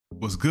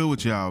What's good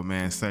with y'all,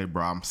 man? Say,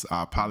 bro,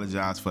 I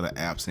apologize for the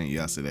absent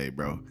yesterday,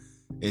 bro.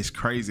 It's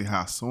crazy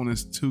how soon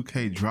as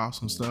 2K drops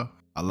some stuff,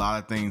 a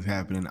lot of things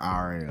happen in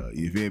IRL,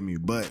 you feel me?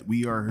 But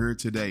we are here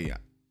today.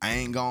 I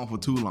ain't gone for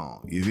too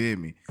long, you feel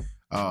me?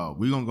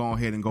 We're gonna go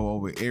ahead and go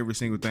over every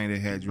single thing that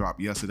had dropped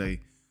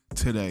yesterday,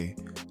 today,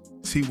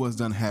 see what's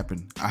done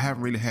happen. I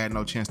haven't really had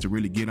no chance to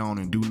really get on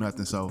and do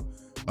nothing, so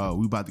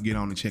we about to get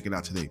on and check it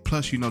out today.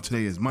 Plus, you know,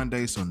 today is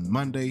Monday, so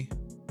Monday,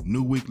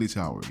 new weekly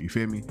tower, you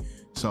feel me?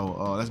 So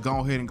let's go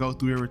ahead and go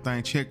through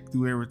everything, check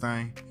through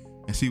everything,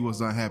 and see what's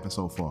done happened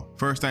so far.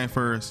 First thing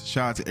first,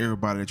 shout out to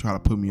everybody that try to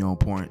put me on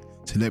point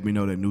to let me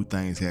know that new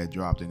things had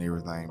dropped and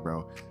everything,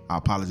 bro. I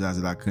apologize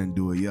that I couldn't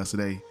do it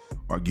yesterday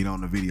or get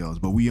on the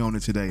videos, but we on it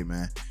today,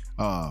 man.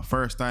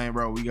 First thing,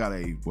 bro, we got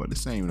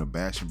this ain't even a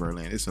bash in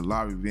Berlin. It's a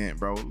live event,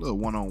 bro. A little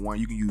one-on-one.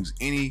 You can use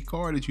any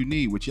card that you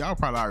need, which y'all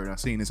probably already done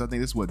seen this. I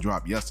think this is what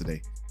dropped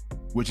yesterday,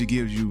 which it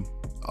gives you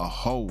a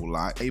whole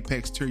lot.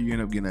 Apex tier, you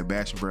end up getting a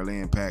Bash in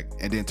Berlin pack,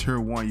 and then tier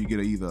 1 you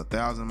get either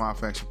 1,000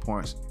 Myfaction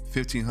points,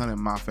 1,500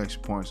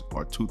 Myfaction points,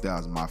 or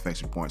 2,000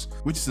 Myfaction points,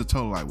 which is a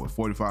total like what,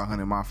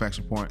 4,500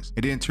 Myfaction points.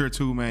 And then tier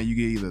 2, man, you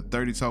get either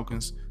 30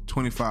 tokens,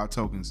 25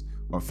 tokens,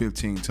 or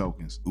 15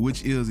 tokens,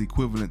 which is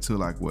equivalent to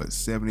like what,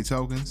 70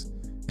 tokens.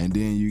 And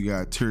then you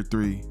got tier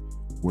 3,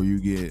 where you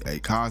get a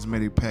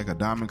cosmetic pack, a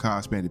diamond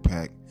cosmetic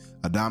pack,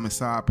 a diamond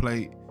side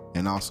plate,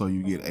 and also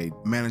you get a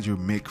manager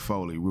Mick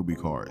Foley Ruby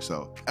card.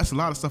 So that's a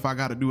lot of stuff I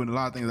gotta do and a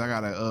lot of things I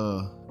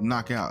gotta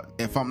knock out.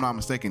 If I'm not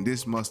mistaken,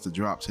 this must have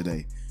dropped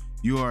today.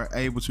 You are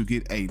able to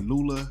get a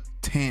Lula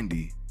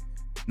Tandy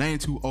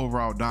 92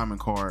 overall diamond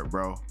card,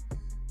 bro.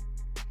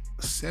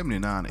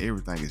 79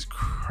 everything is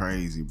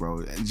crazy, bro.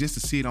 And just to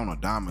see it on a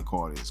diamond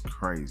card is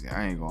crazy.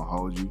 I ain't gonna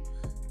hold you.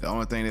 The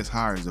only thing that's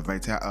higher is the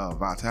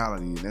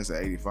vitality, and that's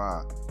an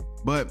 85.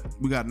 But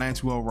we got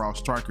 92 overall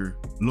striker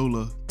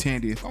Lula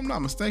Tandy. If I'm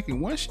not mistaken,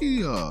 wasn't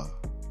she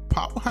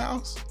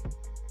powerhouse?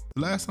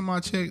 The last time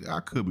I checked, I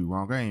could be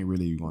wrong. I ain't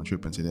really even gonna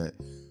trip into that.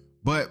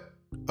 But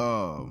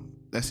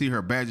let's see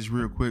her badges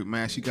real quick,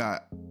 man. She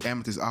got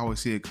Amethyst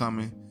Always See It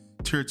Coming,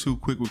 tier 2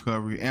 quick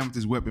recovery,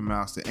 Amethyst Weapon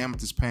Master,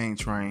 Amethyst Pain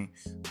Train,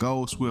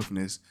 Gold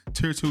Swiftness,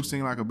 tier 2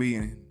 Sing Like a Bee,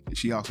 and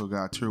she also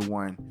got tier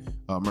 1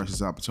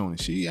 Mercy's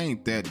Opportunity. She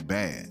ain't that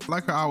bad. I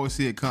like her Always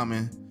See It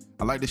Coming.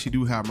 I like that she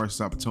do have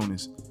Mercy's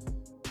Opportunities.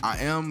 I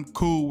am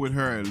cool with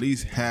her at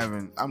least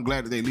having, I'm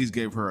glad that they at least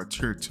gave her a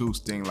tier 2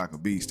 Sting Like a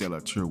Bee instead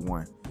of tier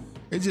 1.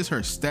 It's just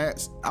her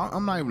stats.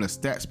 I'm not even a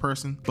stats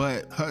person,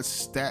 but her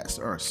stats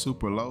are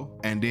super low.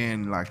 And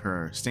then like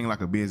her Sting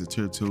Like a Bee is a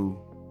tier 2,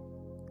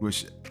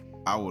 which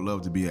I would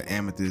love to be an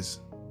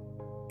Amethyst.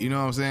 You know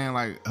what I'm saying?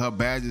 Like her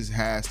badges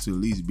has to at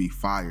least be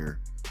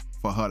fire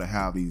for her to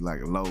have these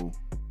like low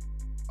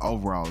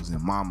overalls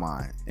in my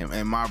mind.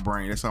 In my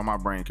brain, that's how my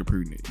brain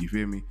computing it. You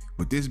feel me?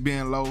 With this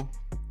being low,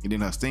 and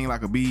then her Sting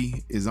Like a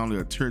Bee is only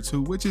a tier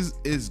 2, which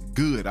is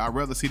good. I'd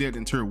rather see that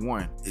than tier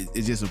 1.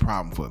 It's just a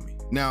problem for me.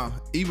 Now,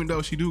 even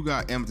though she do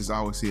got Amethyst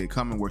Always See It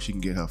Coming, where she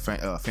can get her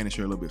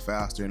finisher a little bit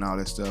faster and all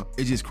that stuff,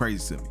 it's just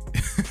crazy to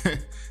me.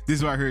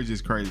 This right here is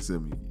just crazy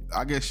to me.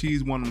 I guess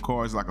she's one of them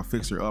cards like a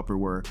fixer-upper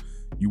where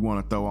you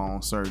want to throw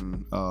on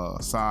certain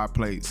side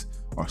plates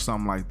or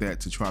something like that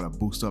to try to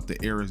boost up the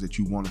areas that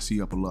you want to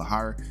see up a little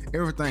higher.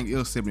 Everything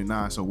is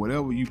 79, so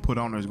whatever you put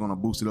on there is going to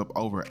boost it up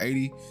over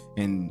 80,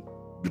 and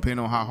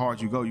depending on how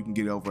hard you go, you can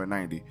get it over a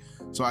 90.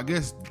 So I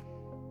guess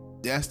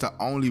that's the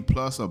only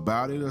plus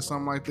about it or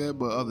something like that.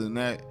 But other than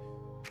that,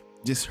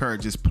 just her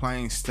just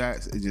plain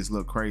stats, it just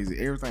look crazy.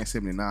 Everything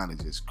 79 is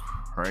just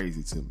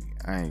crazy to me.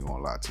 I ain't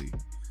gonna lie to you.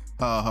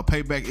 Her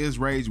payback is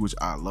Rage, which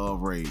I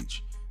love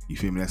Rage. You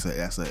feel me?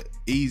 That's a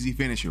easy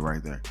finisher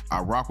right there.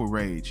 I rock with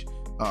Rage.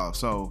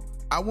 So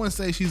I wouldn't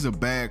say she's a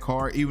bad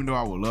card, even though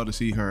I would love to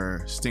see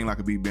her Sting Like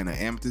a Bee being an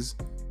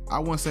Amethyst. I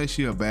wouldn't say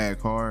she a bad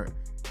card,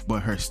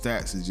 but her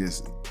stats is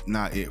just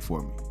not it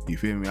for me. You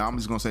feel me? I'm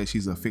just gonna say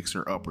she's a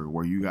fixer-upper,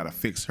 where you gotta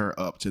fix her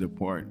up to the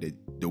point that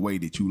the way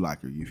that you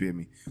like her. You feel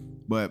me?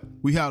 But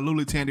we have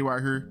Lula Tandy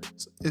right here.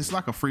 It's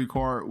like a free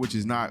card, which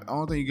is not. The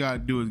only thing you gotta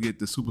do is get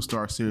the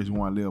Superstar Series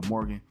 1 Liv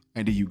Morgan,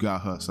 and then you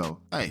got her. So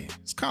hey,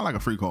 it's kind of like a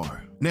free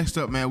card. Next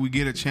up, man, we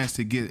get a chance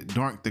to get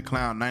Dark the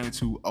Clown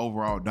 92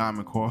 overall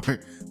diamond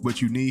card,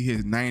 but you need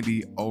his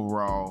 90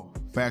 overall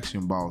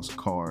faction boss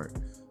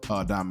card,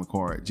 diamond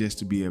card, just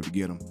to be able to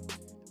get him.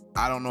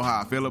 I don't know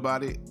how I feel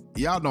about it.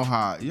 Y'all know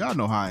how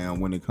I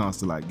am when it comes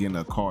to like getting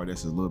a card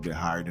that's a little bit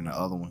higher than the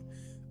other one.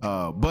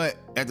 But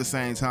at the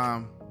same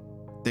time,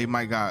 they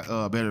might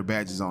got better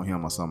badges on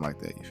him or something like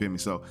that. You feel me?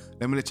 So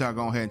let me let y'all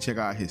go ahead and check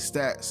out his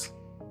stats.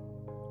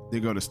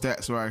 They go to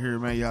stats right here,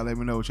 man. Y'all let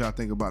me know what y'all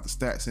think about the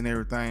stats and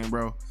everything,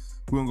 bro.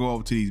 We're gonna go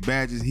over to these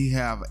badges. He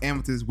have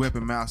Amethyst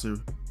Weapon Master,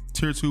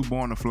 tier 2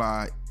 Born to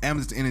Fly,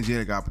 Amethyst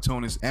Energetic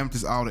Opportunist,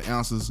 Amethyst All the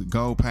Answers,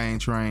 Gold Pain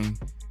Train,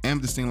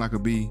 Amethyst Sting Like a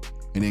Bee,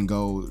 and then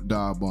Gold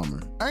Dog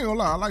Bomber. I ain't gonna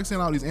lie, I like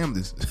seeing all these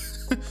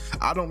amethysts.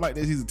 I don't like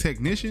that he's a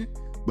technician,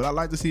 but I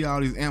like to see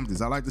all these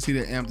amethysts. I like to see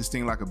that amethyst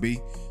Sting Like a Bee.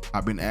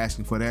 I've been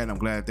asking for that, and I'm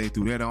glad they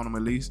threw that on him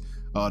at least.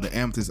 The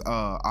amethyst,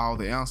 all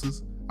the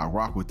answers. I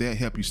rock with that,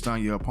 help you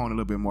stun your opponent a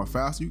little bit more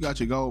faster. You got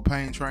your gold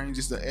pain train,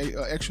 just an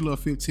extra little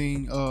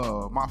 15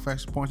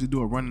 Myfaction points to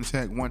do a running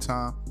attack one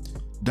time.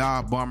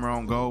 Dive bomber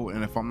on gold,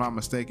 and if I'm not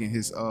mistaken,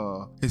 his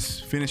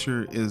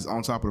finisher is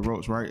on top of the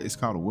ropes, right? It's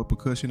called a whipper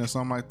cushion or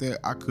something like that.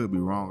 I could be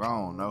wrong, I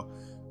don't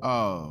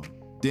know.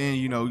 Then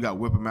you know, you got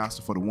Weapon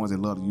Master for the ones that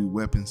love to use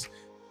weapons.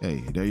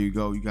 Hey, there you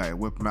go. You got a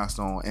Weapon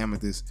Master on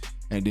Amethyst,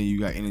 and then you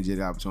got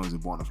energetic opportunities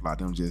and Born to Fly.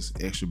 Them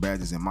just extra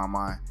badges in my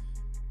mind.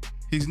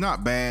 He's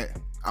not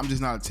bad. I'm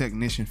just not a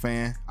technician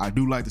fan. I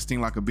do like the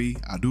sting like a bee.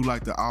 I do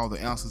like all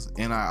the ounces,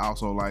 and I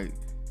also like,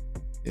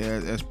 yeah,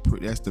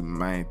 that's the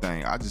main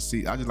thing. I just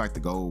like the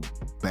gold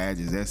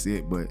badges. That's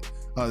it. But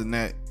other than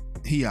that,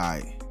 he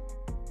alright.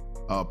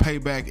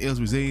 Payback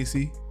is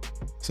resiliency.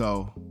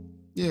 So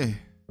yeah,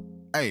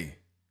 hey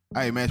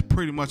man, it's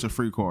pretty much a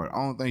free card.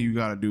 Only thing you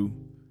gotta do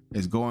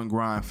is go and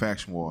grind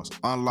faction wars,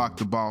 unlock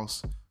the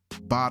boss,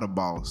 buy the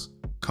boss,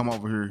 come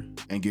over here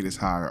and get his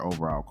higher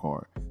overall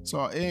card.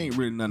 So it ain't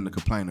really nothing to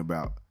complain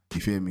about.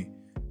 You feel me?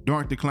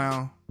 Dark the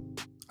Clown,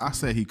 I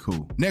say he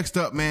cool. Next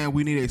up, man,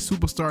 we need a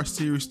Superstar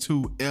Series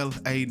 2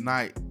 LA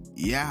Knight.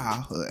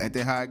 Yeah, ain't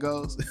that how it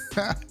goes?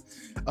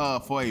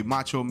 For a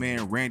Macho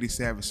Man Randy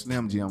Savage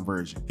Slim Jim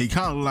version. He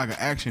kind of look like an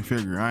action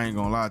figure, I ain't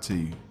gonna lie to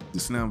you. The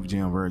Slim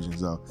Jim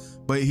versions though.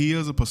 But he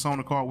is a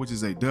Persona card, which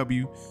is a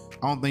W.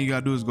 Only thing you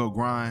gotta do is go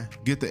grind,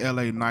 get the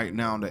LA Knight.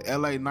 Now the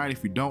LA Knight,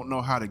 if you don't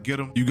know how to get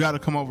them, you gotta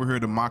come over here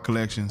to my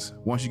collections.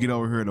 Once you get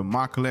over here to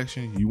my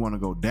collection, you wanna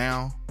go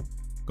down,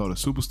 go to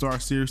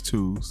Superstar Series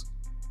 2s,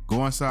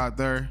 go inside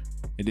there,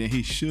 and then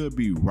he should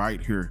be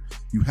right here.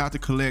 You have to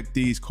collect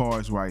these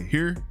cards right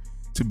here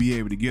to be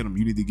able to get them.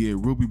 You need to get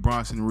Ruby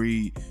Bronson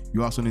Reed.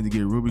 You also need to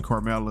get Ruby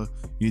Carmella.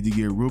 You need to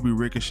get Ruby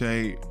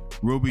Ricochet,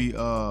 Ruby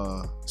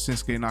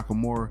Shinsuke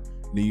Nakamura,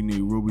 and then you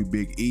need Ruby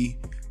Big E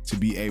to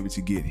be able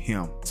to get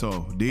him.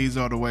 So these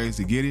are the ways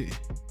to get it.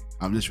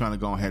 I'm just trying to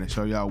go ahead and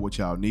show y'all what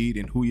y'all need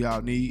and who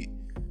y'all need.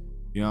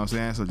 You know what I'm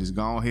saying? So just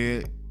go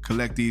ahead,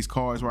 collect these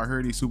cards right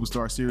here, these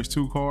Superstar Series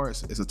 2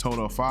 cards. It's a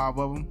total of 5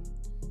 of them.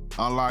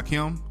 Unlock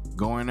him,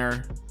 go in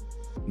there,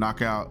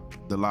 knock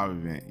out the live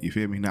event. You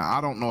feel me? Now I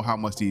don't know how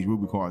much these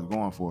Ruby cards are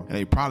going for.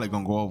 They probably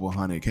gonna go over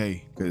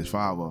 100K because it's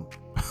 5 of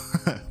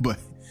them. But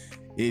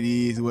it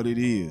is what it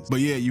is. But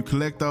yeah, you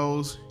collect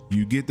those,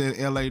 you get that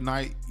LA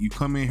Knight, you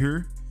come in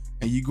here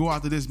and you go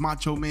after this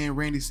Macho Man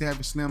Randy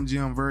Savage Slim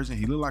Jim version.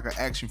 He look like an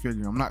action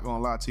figure. I'm not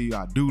gonna lie to you,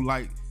 I do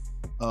like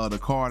the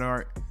card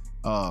art.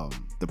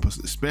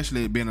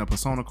 Especially being a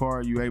Persona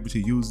card, you're able to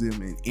use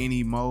them in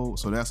any mode,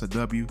 so that's a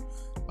W.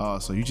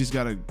 So you just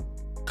gotta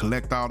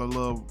collect all the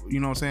little, you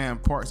know what I'm saying,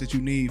 parts that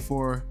you need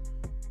for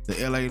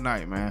the LA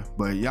Knight, man.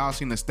 But y'all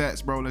seen the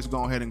stats, bro. Let's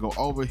go ahead and go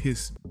over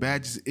his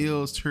badges.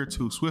 Ills, tier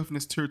 2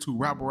 swiftness, tier 2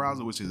 rabble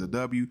rouser, which is a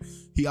W.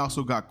 He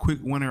also got quick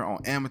winner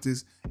on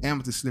Amethyst,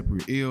 Amethyst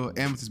slippery ill,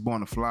 Amethyst born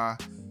to fly,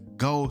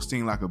 gold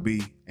sting like a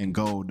bee, and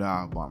gold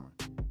dive bomber,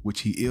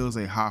 which he is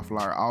a high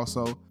flyer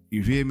also.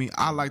 You feel me?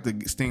 I like the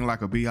sting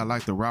like a bee. I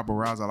like the rabble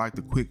rouser. I like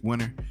the quick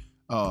winner.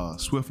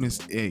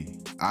 Swiftness, hey,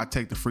 I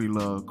take the free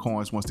love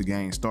coins once the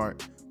game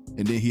start.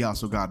 And then he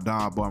also got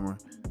dive bomber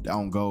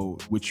on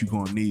gold, which you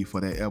gonna need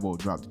for that elbow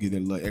drop to get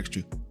that little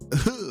extra,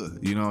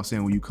 you know what I'm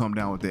saying, when you come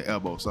down with that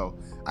elbow. So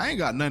I ain't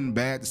got nothing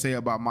bad to say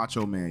about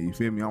Macho Man. You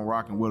feel me? I'm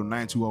rocking with him.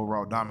 92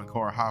 overall diamond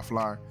card, high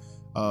flyer.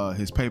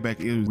 His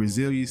payback is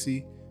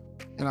resiliency,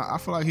 and I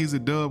feel like he's a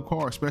dub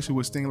card, especially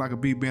with sting like a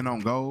bee being on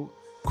gold.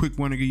 Quick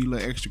winner, give you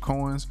little extra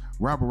coins.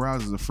 Rabble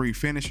rouser is a free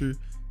finisher,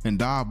 and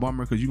dive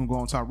bomber because you can go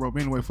on top rope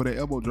anyway for that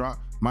elbow drop.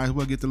 Might as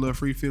well get the little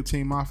free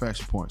 15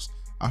 Myfaction points.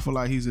 I feel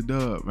like he's a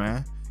dub,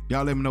 man.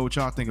 Y'all let me know what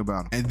y'all think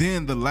about him. And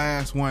then the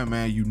last one,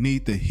 man, you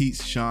need the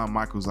Heats Shawn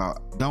Michaels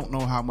out. Don't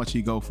know how much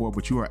he go for,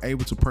 but you are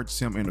able to purchase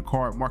him in the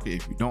card market.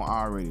 If you don't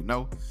already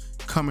know,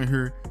 come in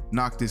here,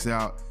 knock this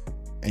out,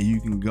 and you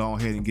can go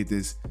ahead and get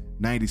this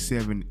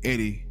 97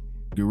 Eddie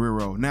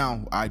Guerrero.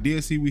 Now, I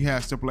did see we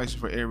have stipulations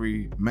for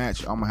every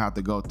match. I'm gonna have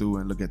to go through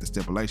and look at the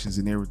stipulations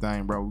and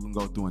everything, bro. We can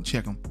go through and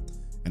check them,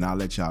 and I'll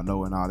let y'all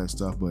know and all that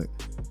stuff. But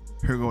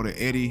here go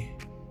to Eddie.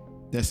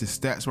 That's his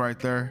stats right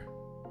there.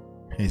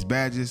 His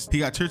badges. He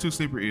got tier 2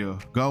 sleeper ill,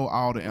 go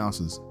all the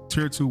ounces,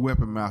 tier 2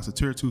 weapon master,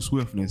 tier 2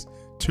 swiftness,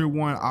 tier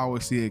 1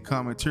 always see it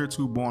coming, tier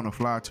 2 born to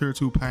fly, tier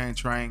 2 pain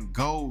train,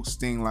 gold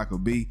sting like a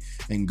bee,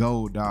 and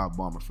gold dive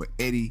bomber for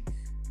Eddie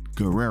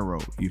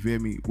Guerrero. You feel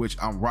me? Which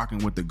I'm rocking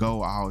with the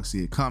gold, I always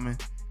see it coming.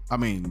 I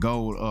mean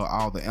gold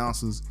all the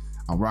ounces.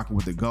 I'm rocking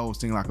with the gold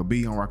sting like a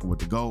bee. I'm rocking with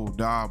the gold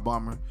dive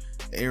bomber.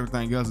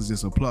 Everything else is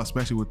just a plus,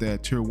 especially with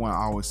that tier 1 I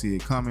always see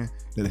it coming.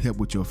 That'll help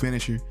with your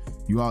finisher.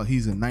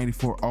 He's a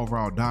 94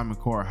 overall diamond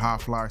card high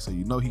flyer, so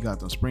you know he got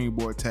them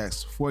springboard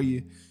attacks for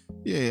you.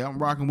 Yeah, I'm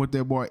rocking with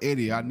that boy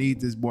Eddie. I need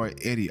this boy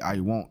Eddie. I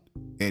want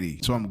Eddie,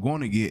 so I'm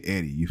going to get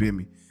Eddie. You feel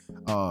me?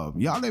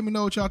 Y'all let me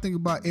know what y'all think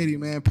about Eddie,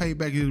 man.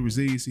 Payback his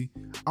resiliency.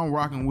 I'm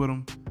rocking with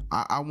him.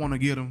 I want to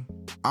get him.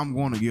 I'm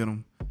going to get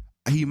him.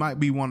 He might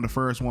be one of the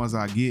first ones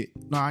I get.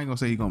 No, I ain't gonna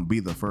say he's gonna be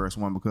the first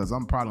one because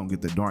I'm probably gonna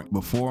get the dark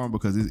before him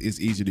because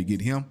it's easier to get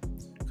him.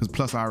 Because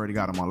plus I already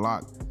got him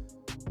unlocked.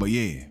 But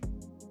yeah,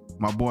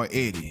 my boy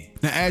Eddie.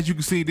 Now, as you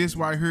can see, this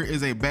right here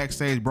is a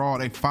backstage brawl.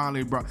 They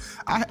finally brought,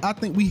 I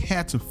think we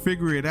had to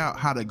figure it out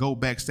how to go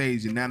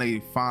backstage, and now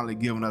they finally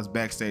giving us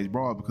backstage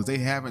brawl, because they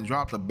haven't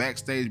dropped a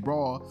backstage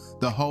brawl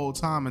the whole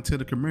time until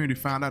the community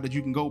found out that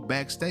you can go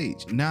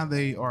backstage. Now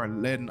they are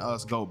letting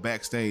us go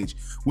backstage,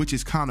 which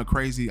is kind of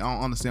crazy. I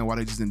don't understand why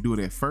they just didn't do it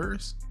at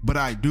first, but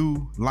I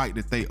do like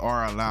that they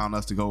are allowing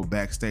us to go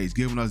backstage,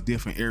 giving us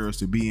different areas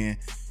to be in,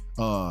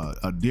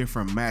 a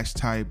different match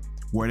type,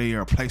 where they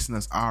are placing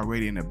us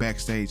already in the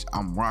backstage.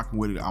 I'm rocking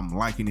with it. I'm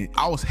liking it.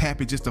 I was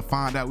happy just to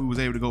find out we was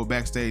able to go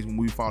backstage when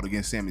we fought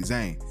against Sami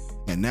Zayn,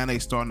 and now they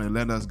starting to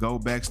let us go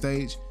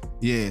backstage.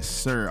 Yes,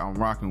 sir. I'm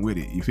rocking with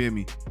it. You feel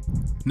me?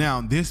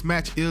 Now, this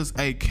match is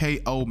a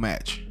KO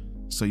match,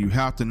 so you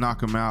have to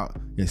knock him out.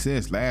 It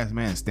says last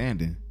man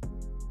standing.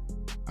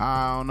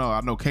 I don't know.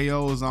 I know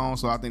KO is on,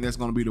 so I think that's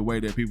going to be the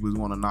way that people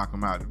want to knock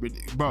him out.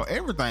 Bro,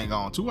 everything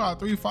on. 2 out of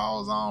 3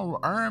 falls on.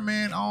 Iron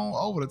Man on.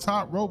 Over the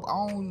top rope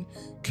on.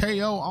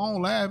 KO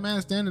on. Last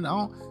man standing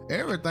on.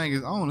 Everything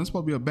is on. It's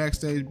supposed to be a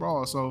backstage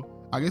brawl, so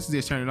I guess they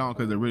just turn it on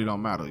because it really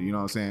don't matter. You know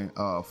what I'm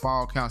saying?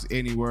 Fall counts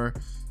anywhere.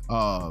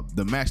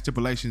 The match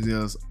stipulations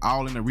is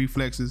all in the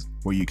reflexes,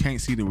 where you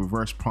can't see the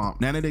reverse prompt.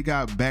 Now that they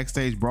got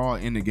backstage brawl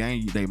in the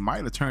game, they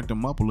might have turned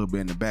them up a little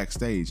bit in the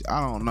backstage.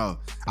 I don't know.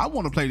 I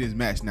want to play this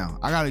match now.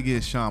 I gotta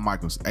get Shawn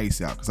Michaels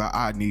ASAP, because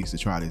I need to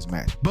try this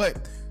match.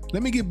 But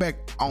let me get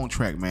back on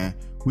track, man.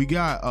 We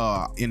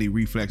got in the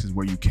reflexes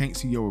where you can't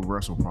see your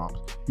reversal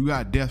prompts. You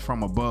got death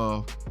from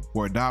above,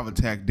 where dive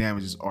attack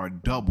damages are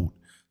doubled.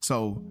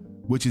 So,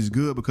 which is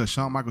good because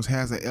Shawn Michaels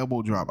has an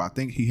elbow drop. I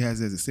think he has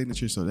it as a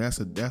signature, so that's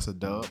a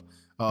dub.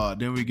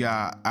 Then we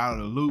got out of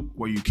the loop,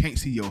 where you can't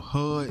see your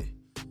HUD.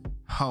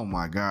 Oh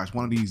my gosh,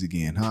 one of these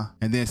again, huh?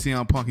 And then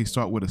CM Punk, he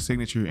start with a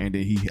signature, and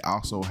then he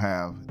also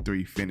have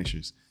 3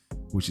 finishers,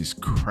 which is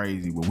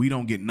crazy. But we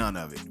don't get none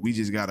of it. We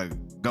just gotta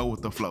go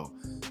with the flow.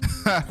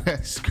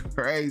 That's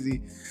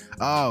crazy.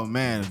 Oh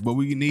man, but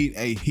we need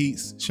a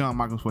heats Shawn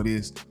Michaels for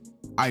this.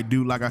 I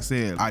do, like I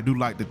said, I do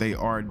like that they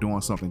are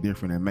doing something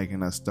different and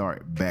making us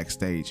start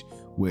backstage,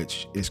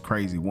 which is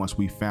crazy. Once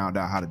we found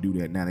out how to do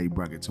that, now they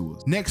bring it to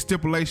us. Next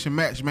stipulation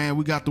match, man,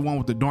 we got the one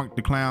with the Doink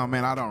the Clown,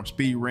 man. I don't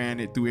speed ran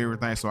it through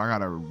everything, so I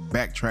gotta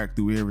backtrack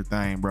through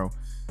everything, bro.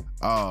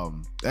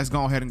 Let's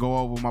go ahead and go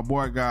over. My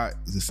boy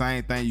got the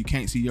same thing. You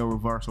can't see your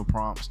reversal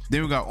prompts.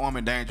 Then we got arm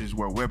and dangers,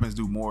 where weapons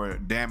do more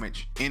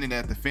damage. Ending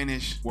at the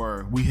finish,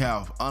 where we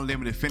have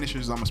unlimited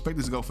finishers. I'm expecting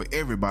this to go for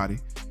everybody.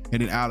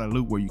 And then out of the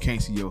loop, where you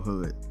can't see your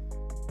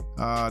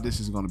HUD.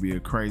 This is going to be a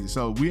crazy.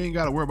 So we ain't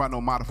got to worry about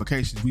no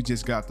modifications. We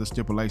just got the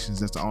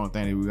stipulations. That's the only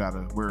thing that we got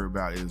to worry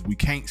about, is we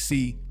can't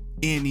see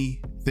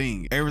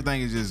anything.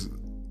 Everything is just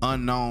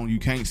unknown. You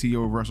can't see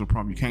your reversal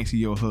prompt. You can't see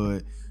your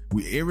HUD.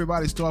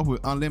 Everybody start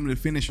with unlimited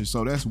finishers,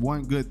 so that's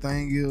one good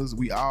thing, is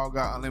we all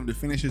got unlimited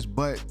finishers.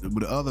 But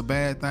the other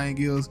bad thing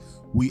is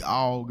we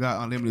all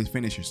got unlimited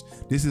finishers.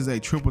 This is a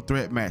triple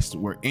threat match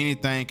where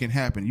anything can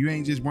happen. You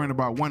ain't just worrying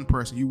about one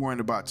person, you worrying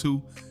about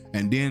 2,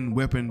 and then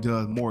weapon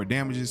does more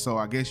damages. So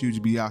I guess you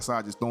just be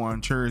outside just throwing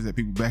chairs at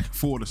people back and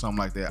forth or something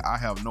like that. I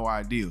have no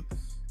idea.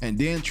 And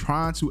then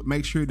trying to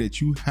make sure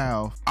that you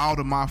have all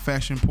the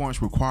Myfaction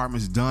points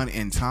requirements done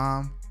in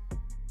time.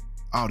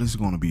 Oh, this is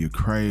gonna be a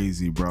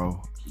crazy,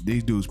 bro.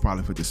 These dudes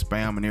probably for the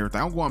spam and everything.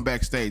 I'm going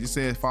backstage. It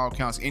says fall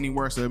counts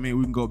anywhere, so I mean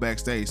we can go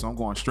backstage. So I'm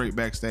going straight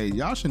backstage.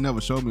 Y'all should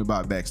never show me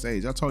about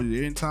backstage. I told you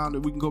anytime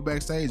that we can go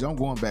backstage, I'm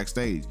going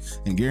backstage,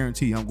 and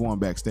guarantee I'm going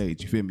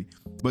backstage. You feel me?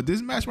 But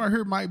this match right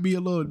here might be a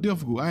little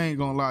difficult. I ain't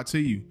gonna lie to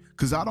you,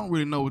 because I don't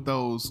really know what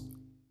those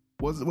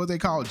what they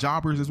call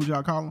jobbers. Is what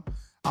y'all call them.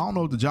 I don't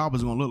know what the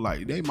jobbers gonna look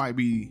like. They might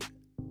be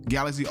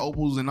Galaxy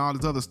Opals and all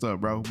this other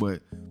stuff, bro.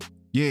 But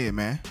yeah,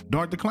 man,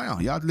 Doink the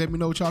Clown. Y'all let me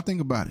know what y'all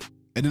think about it.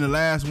 And then the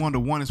last one, the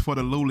one is for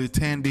the Luli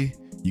Tandy.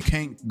 You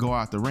can't go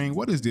out the ring.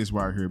 What is this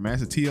right here, man?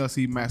 It's a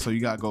TLC match, so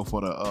you gotta go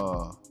for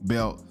the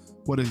belt.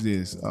 What is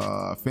this?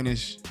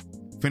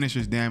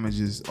 Finishers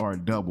damages are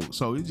doubled.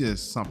 So it's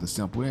just something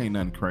simple. It ain't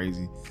nothing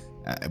crazy.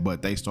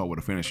 But they start with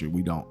a finisher.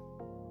 We don't.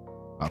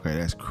 Okay,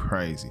 that's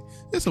crazy.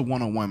 It's a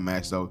one-on-one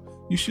match, so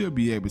you should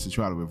be able to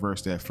try to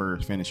reverse that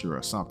first finisher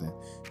or something,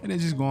 and then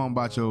just go on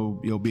about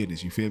your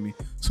business. You feel me?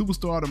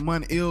 Superstar of the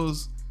month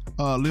is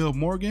Liv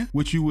Morgan,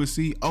 which you will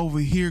see over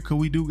here, because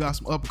we do got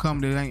some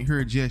upcoming that ain't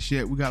here just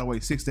yet. We gotta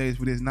wait 6 days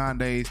for this, 9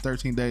 days,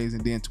 13 days,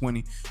 and then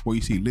 20, where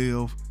you see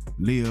Liv,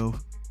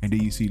 and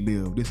then you see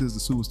Liv. This is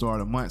the superstar of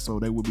the month, so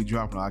they will be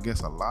dropping, I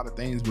guess, a lot of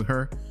things with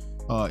her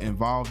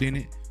involved in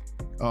it.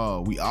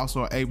 We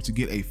also are able to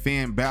get a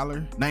Finn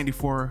Balor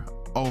 94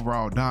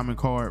 overall diamond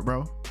card,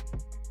 bro.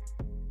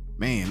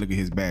 Man, look at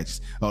his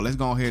badges. Oh, let's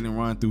go ahead and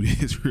run through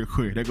this real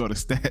quick. There go the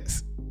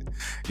stats.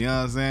 You know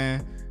what I'm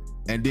saying?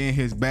 And then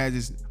his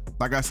badges,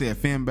 like I said,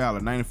 Finn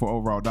Balor, 94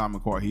 overall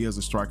diamond card. He is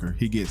a striker.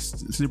 He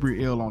gets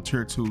Slippery Ill on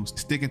tier 2,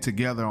 Sticking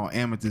Together on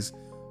Amethyst,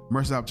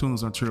 Mercy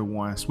Opportunities on tier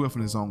 1,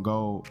 Swiftness on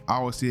gold. I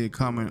always see it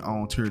coming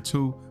on tier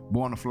 2,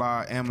 Born to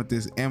Fly,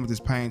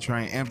 Amethyst Pain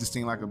Train, Amethyst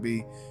Sting Like a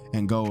Bee,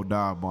 and Gold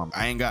Dive Bomb.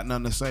 I ain't got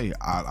nothing to say.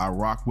 I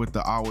rock with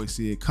the Always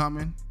See It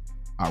Coming.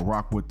 I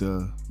rock with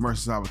the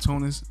Merciless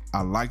Opportunist.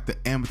 I like the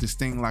Amethyst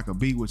Sting Like a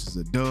Bee, which is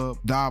a dub.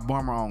 Dive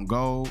Bomber on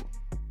gold.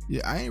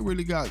 Yeah, I ain't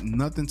really got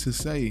nothing to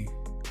say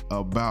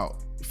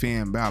about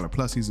Finn Balor.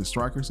 Plus, he's a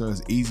striker, so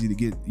it's easy to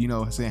get, you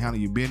know, saying handle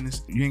your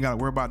business. You ain't got to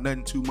worry about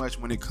nothing too much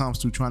when it comes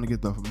to trying to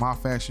get the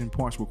Myfaction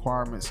points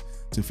requirements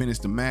to finish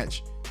the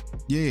match.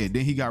 Yeah,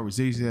 then he got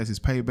Resiliency as his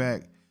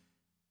payback.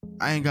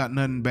 I ain't got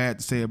nothing bad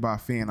to say about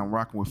Finn. I'm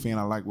rocking with Finn.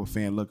 I like what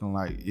Finn looking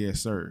like. Yes,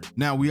 sir.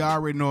 Now, we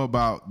already know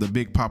about the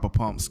big Papa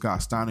Pump,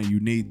 Scott Steiner. You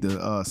need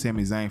the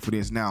Sami Zayn for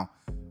this. Now,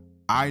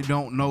 I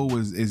don't know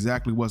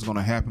exactly what's going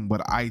to happen,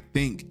 but I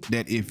think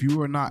that if you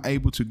are not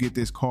able to get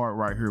this card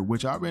right here,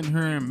 which I've been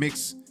hearing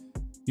mixed,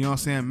 you know what I'm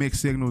saying,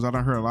 mixed signals. I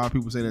done heard a lot of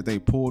people say that they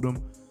pulled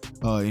them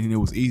and it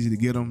was easy to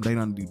get them. They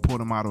done pulled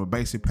them out of a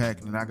basic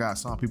pack. And I got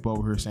some people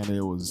over here saying that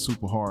it was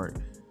super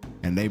hard.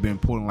 And they've been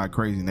pulling like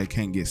crazy and they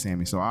can't get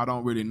Sammy. So I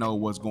don't really know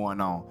what's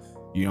going on,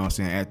 you know what I'm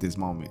saying, at this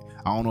moment.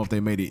 I don't know if they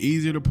made it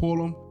easier to pull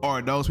them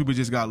or those people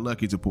just got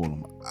lucky to pull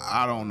them.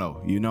 I don't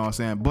know, you know what I'm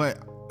saying?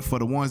 But for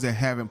the ones that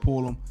haven't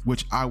pulled them,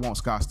 which I want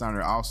Scott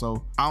Steiner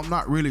also, I'm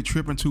not really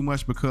tripping too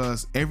much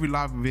because every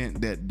live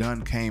event that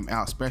done came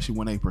out, especially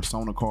when they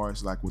persona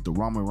cards, like with the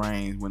Roman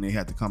Reigns, when they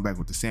had to come back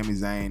with the Sami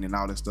Zayn and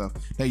all that stuff,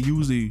 they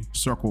usually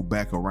circle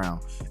back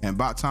around. And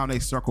by the time they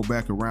circle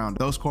back around,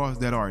 those cards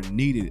that are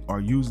needed are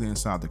usually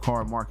inside the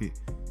card market.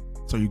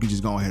 So you can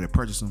just go ahead and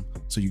purchase them.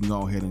 So you can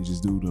go ahead and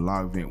just do the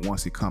live event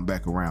once it come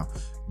back around.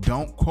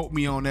 Don't quote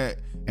me on that.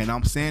 And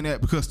I'm saying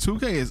that because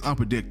 2K is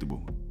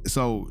unpredictable.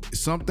 So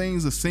some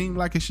things will seem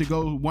like it should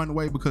go one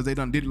way because they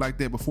done did it like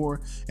that before,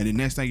 and the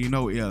next thing you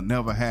know, it'll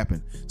never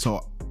happen.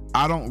 So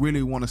I don't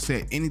really want to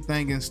set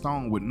anything in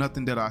stone with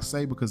nothing that I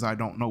say because I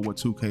don't know what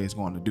 2K is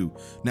going to do.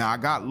 Now, I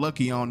got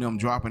lucky on them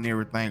dropping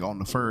everything on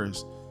the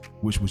first,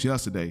 which was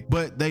yesterday,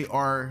 but they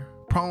are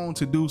prone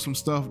to do some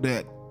stuff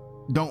that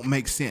don't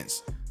make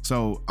sense.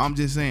 So I'm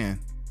just saying,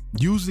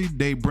 usually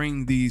they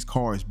bring these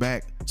cards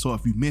back. So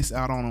if you miss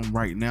out on them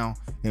right now,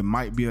 it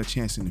might be a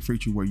chance in the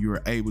future where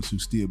you're able to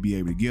still be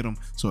able to get them.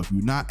 So if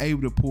you're not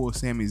able to pull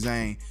Sami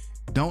Zayn,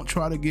 don't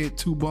try to get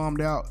too bummed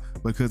out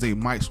because they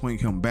might swing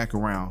him back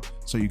around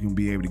so you can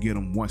be able to get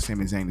him once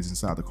Sami Zayn is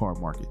inside the card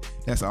market.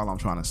 That's all I'm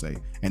trying to say.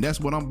 And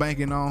that's what I'm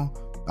banking on.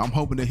 I'm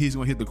hoping that he's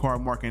going to hit the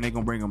card market and they're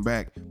going to bring him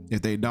back.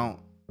 If they don't,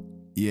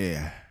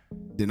 yeah,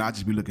 then I'll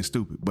just be looking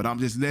stupid. But I'm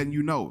just letting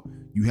you know,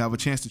 you have a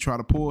chance to try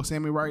to pull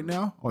Sammy right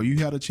now, or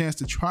you had a chance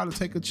to try to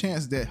take a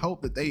chance that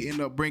hope that they end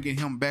up bringing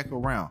him back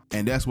around.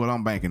 And that's what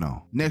I'm banking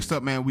on. Next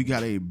up, man, we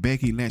got a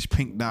Becky Lynch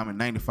Pink Diamond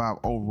 95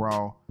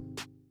 overall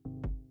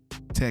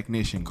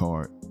technician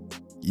card.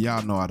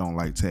 Y'all know I don't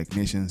like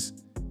technicians,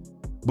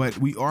 but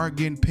we are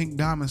getting Pink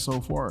Diamonds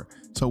so far.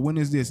 So when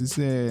is this? It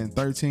said in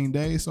 13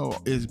 days. So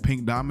is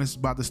Pink Diamonds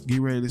about to get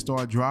ready to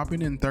start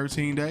dropping in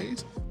 13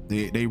 days?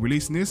 They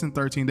releasing this in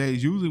 13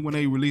 days. Usually when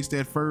they release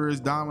that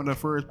first diamond, the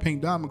first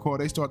Pink Diamond card,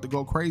 they start to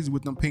go crazy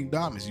with them Pink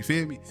Diamonds. You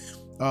feel me?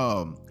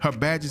 Her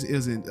badges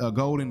isn't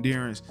gold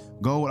endurance,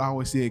 gold, I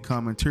always see it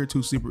coming, tier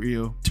 2 super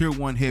ill, tier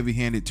 1 heavy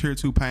handed, tier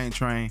 2 pain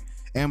train,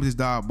 amethyst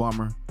dive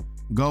bomber,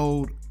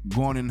 gold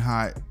going in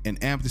hot,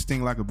 and amethyst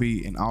sting like a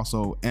bee, and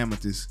also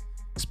amethyst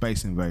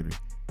space invader.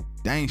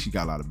 Dang, she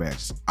got a lot of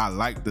badges. I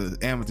like the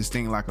amethyst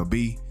sting like a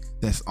bee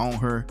that's on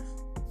her.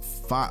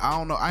 I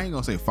don't know, I ain't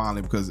gonna say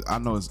finally because I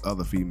know it's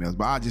other females,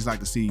 but I just like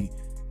to see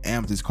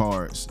amethyst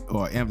cards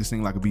or amethyst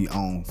thing like a bee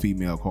on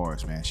female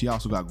cards, man. She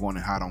also got going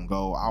in hot on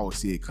gold. I always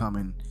see it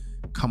coming.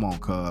 Come on,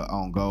 cuz,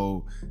 on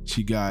gold.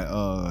 She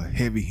got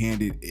heavy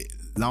handed,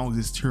 as long as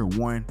it's tier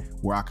 1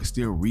 where I can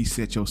still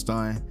reset your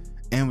stun.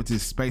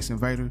 Amethyst space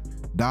invader,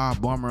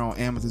 dive bomber on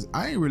amethyst.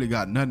 I ain't really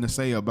got nothing to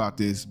say about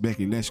this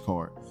Becky Lynch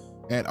card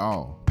at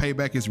all.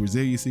 Payback is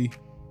resiliency.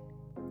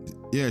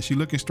 Yeah, she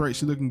looking straight.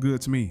 She looking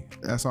good to me.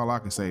 That's all I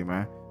can say,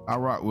 man. I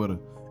rock with her.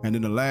 And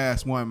then the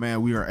last one,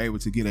 man, we are able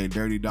to get a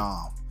Dirty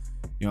Dom.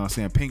 You know what I'm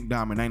saying? Pink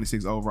Diamond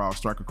 96 overall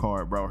striker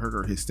card, bro.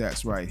 Her his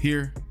stats right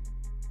here.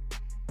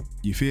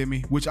 You feel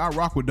me? Which I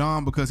rock with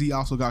Dom because he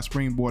also got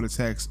springboard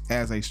attacks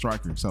as a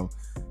striker. So,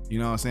 you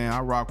know what I'm saying? I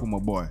rock with my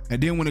boy. And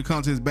then when it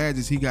comes to his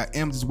badges, he got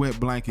Amethyst Wet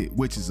Blanket,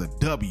 which is a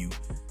W.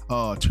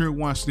 Tier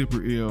 1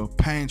 Slipper Ill,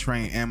 Pain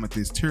Train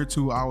Amethyst, Tier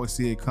 2 I always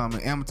see it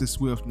coming, Amethyst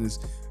Swiftness,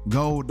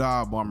 Gold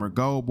Dive Bomber,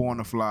 Gold Born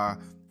to Fly,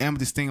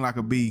 Amethyst Sting Like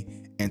a Bee,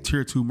 and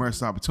Tier 2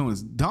 Mercy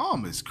Opportunities.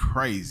 Dom is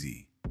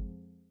crazy.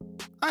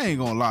 I ain't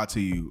gonna lie to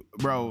you,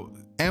 bro.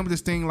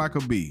 Amethyst Sting Like a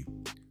Bee,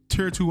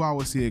 Tier 2 I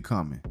always see it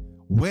coming,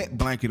 Wet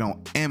Blanket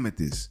on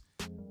Amethyst,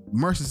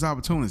 Mercy's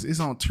Opportunities, it's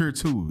on tier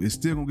 2. It's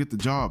still gonna get the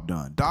job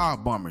done.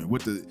 Dive Bomber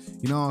with the,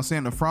 you know what I'm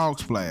saying, the Frog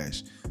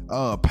Splash.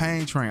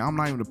 Pain Train. I'm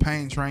not even a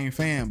Pain Train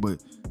fan,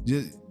 but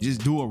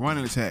just do a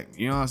running attack.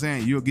 You know what I'm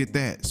saying? You'll get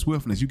that.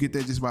 Swiftness, you get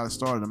that just by the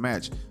start of the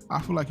match. I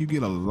feel like you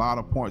get a lot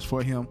of points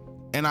for him.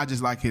 And I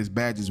just like his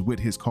badges with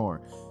his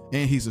card.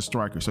 And he's a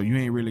striker, so you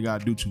ain't really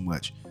gotta do too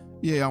much.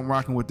 Yeah, I'm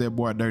rocking with that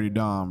boy Dirty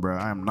Dom, bro.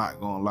 I'm not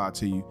gonna lie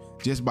to you.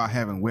 Just by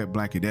having Wet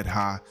Blanket that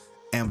high,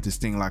 Amethyst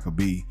Sting Like a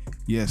Bee.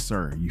 Yes,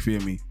 sir. You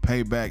feel me?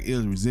 Payback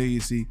is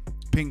resiliency.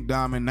 Pink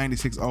Diamond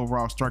 96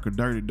 overall striker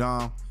Dirty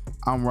Dom.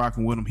 I'm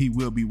rocking with him. He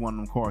will be one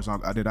of them cards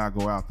that I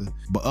go after.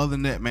 But other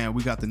than that, man,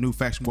 we got the new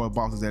Faction Wars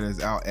bosses that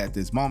is out at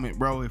this moment,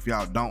 bro. If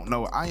y'all don't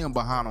know, I am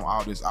behind on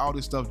all this. All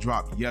this stuff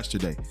dropped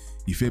yesterday.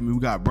 You feel me? We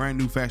got brand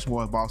new Faction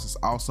Wars bosses.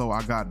 Also,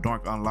 I got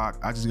Dark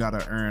Unlocked. I just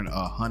gotta earn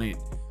 100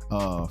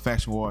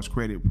 Faction Wars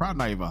credit, probably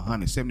not even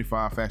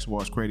 175 Faction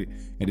Wars credit,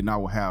 and then I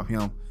will have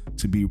him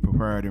to be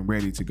prepared and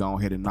ready to go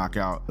ahead and knock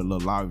out the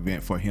little live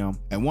event for him.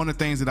 And one of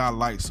the things that I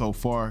like so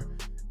far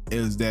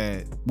is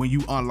that when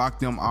you unlock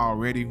them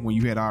already, when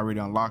you had already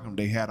unlocked them,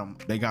 they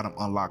got them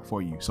unlocked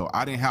for you. So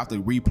I didn't have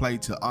to replay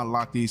to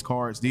unlock these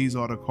cards. These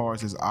are the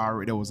cards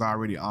that was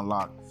already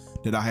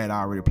unlocked that I had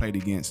already played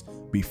against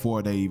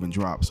before they even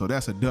dropped. So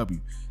that's a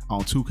W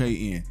on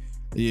 2KN.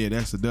 Yeah,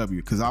 that's a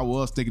W, because I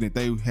was thinking that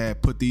they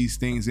had put these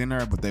things in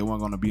there, but they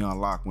weren't going to be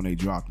unlocked when they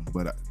dropped them,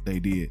 but they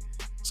did.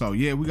 So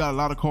yeah, we got a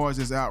lot of cards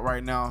that's out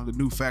right now. The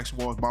new Faction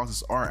Wars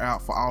bosses are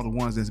out for all the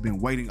ones that's been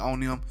waiting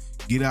on them.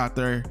 Get out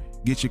there,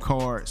 get your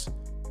cards,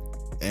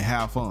 and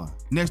have fun.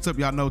 Next up,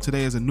 y'all know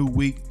today is a new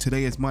week.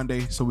 Today is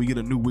Monday, so we get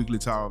a new weekly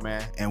tower,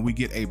 man, and we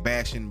get a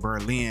Bash in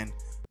Berlin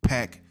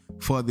pack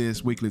for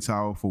this weekly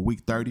tower for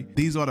week 30.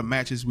 These are the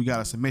matches. We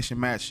got a submission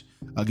match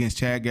against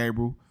Chad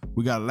Gabriel.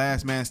 We got a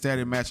last man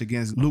standing match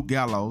against Luke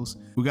Gallows.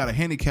 We got a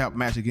handicap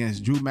match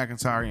against Drew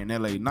McIntyre and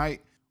LA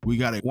Knight. We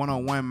got a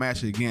one-on-one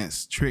match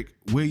against Trick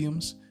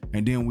Williams.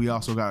 And then we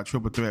also got a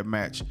triple threat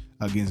match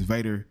against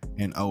Vader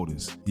and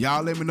Otis.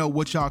 Y'all let me know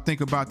what y'all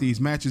think about these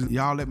matches.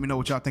 Y'all let me know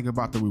what y'all think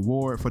about the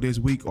reward for this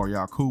week. Or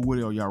y'all cool with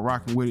it, or y'all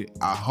rocking with it.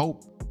 I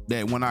hope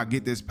that when I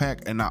get this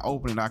pack and I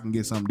open it, I can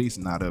get something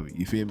decent out of it.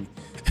 You feel me?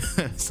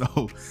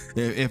 So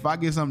if I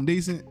get something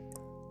decent,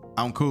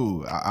 I'm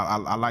cool.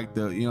 I like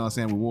the, you know what I'm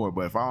saying, reward.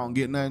 But if I don't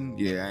get nothing,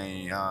 yeah,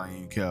 I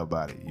ain't care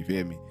about it. You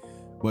feel me?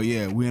 But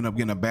yeah, we end up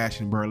getting a Bash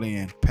in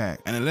Berlin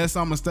pack. And unless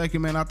I'm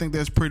mistaken, man, I think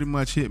that's pretty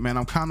much it, man.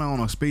 I'm kind of on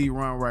a speed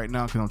run right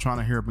now because I'm trying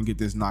to hurry up and get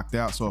this knocked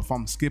out. So if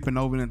I'm skipping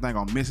over anything,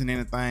 I'm missing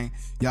anything,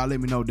 y'all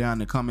let me know down in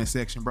the comment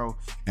section, bro.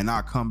 And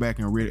I'll come back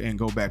and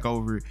go back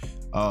over it.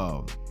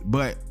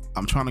 But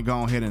I'm trying to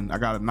go ahead and I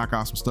got to knock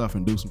out some stuff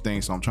and do some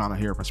things. So I'm trying to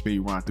hurry up and speed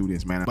run through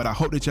this, man. But I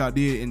hope that y'all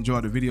did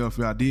enjoy the video. If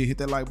y'all did, hit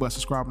that like button,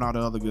 subscribe, and all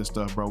the other good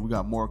stuff, bro. We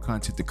got more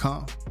content to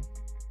come.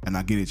 And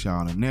I'll get it y'all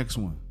in the next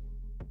one.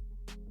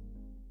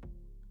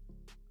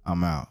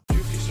 I'm out.